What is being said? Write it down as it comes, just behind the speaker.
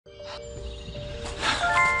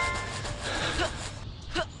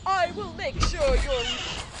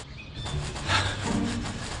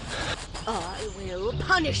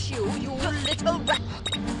punish you, you little rat!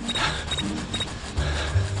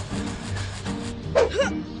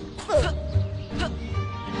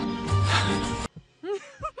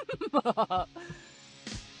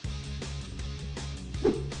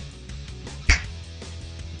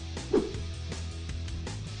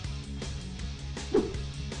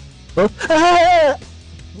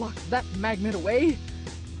 Lock that magnet away.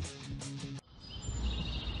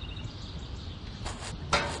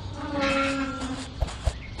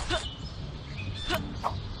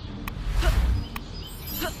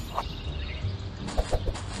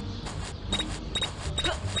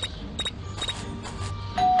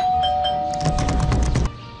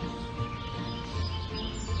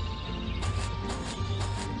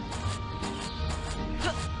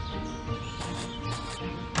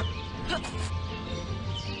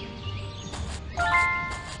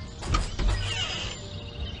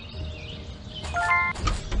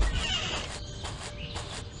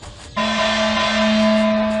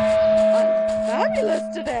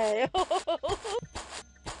 Fabulous today!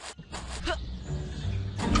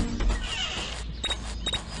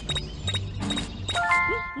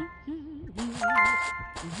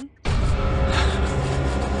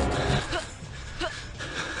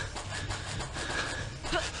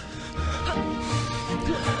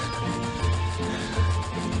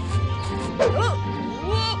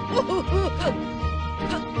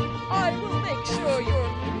 I will make sure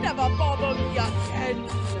you'll never bother me again!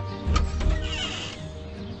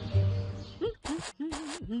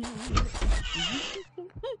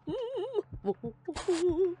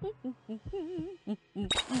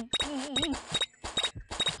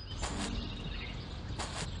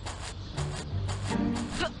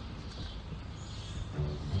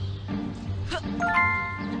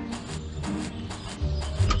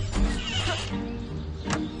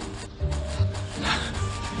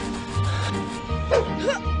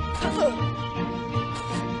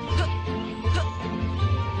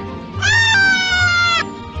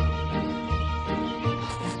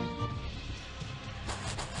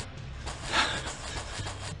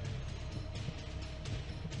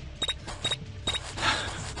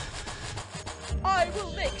 I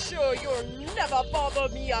will make sure you'll never bother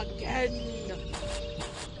me again!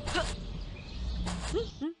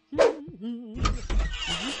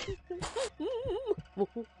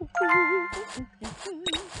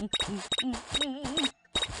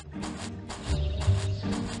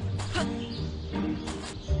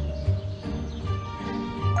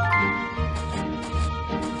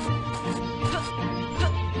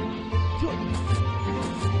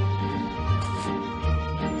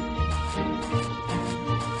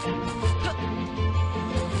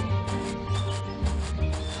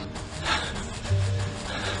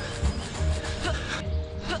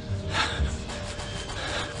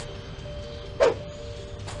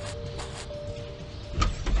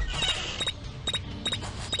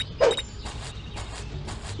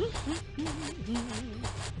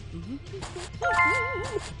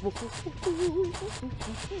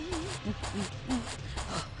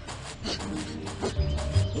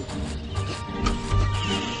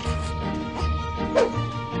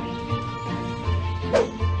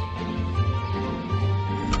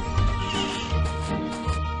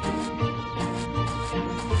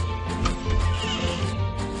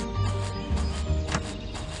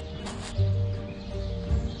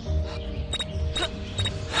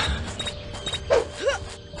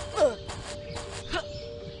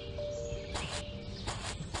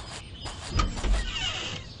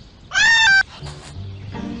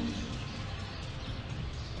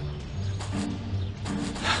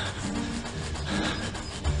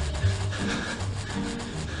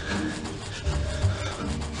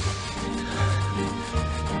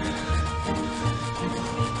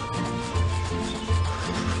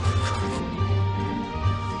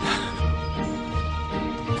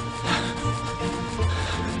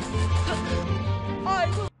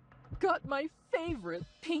 Got my favorite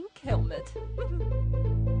pink helmet.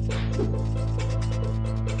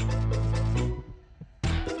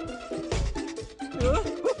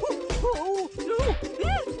 Oh, no!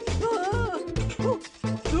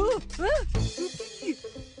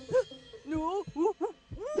 No!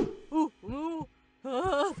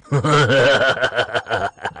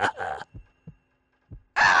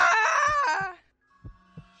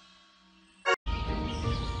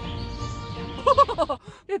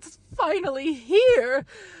 It's finally here!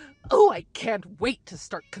 Oh, I can't wait to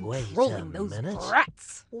start controlling those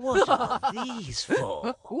brats! What are these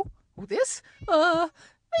for? Oh, this?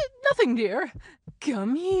 Nothing, dear.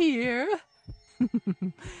 Come here.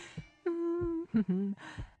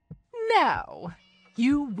 Now,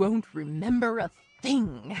 you won't remember a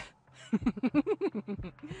thing.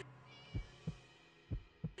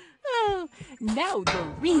 Oh, now the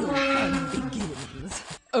real fun begins.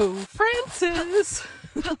 Oh, Francis,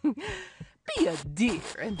 be a dear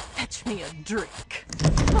and fetch me a drink.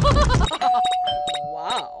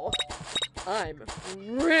 Wow, I'm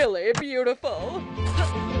really beautiful.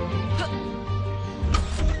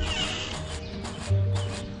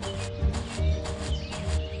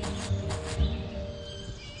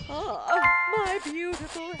 Ah, my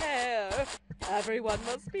beautiful hair. Everyone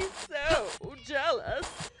must be so jealous.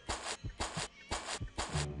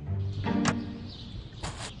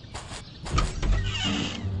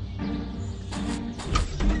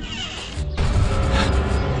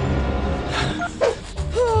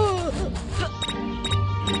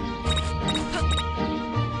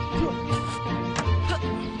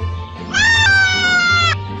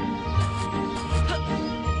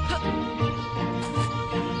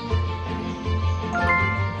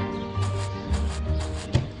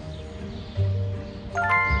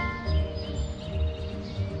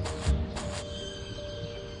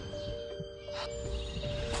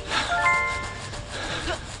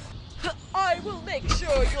 I will make sure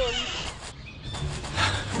you're...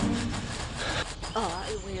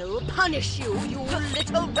 I will punish you, you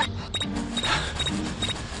little rat!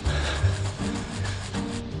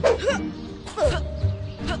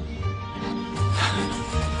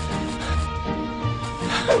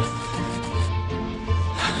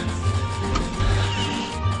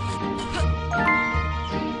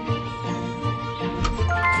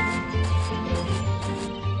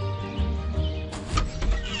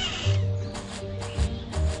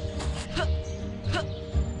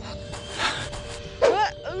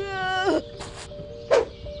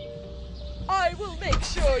 I will make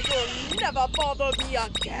sure you'll never bother me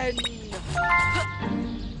again.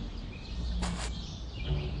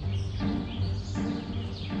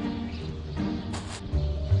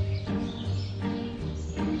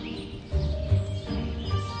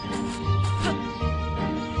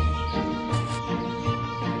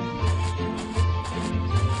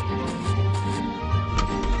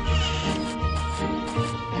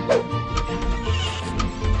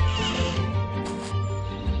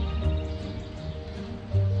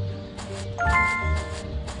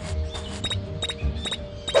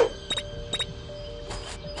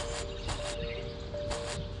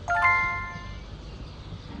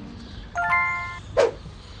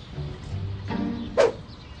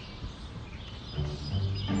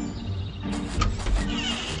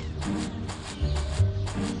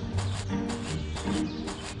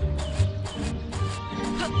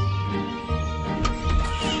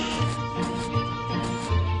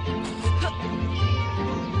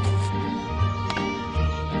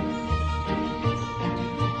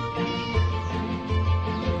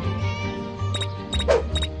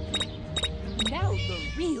 Now the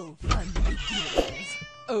real fun begins.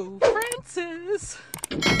 Oh, Francis,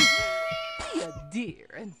 be a dear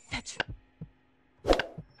and fetch me.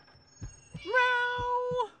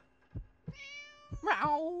 Meow.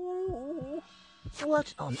 Meow.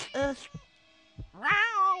 What on earth?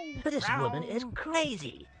 Meow. This woman is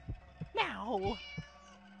crazy. Meow.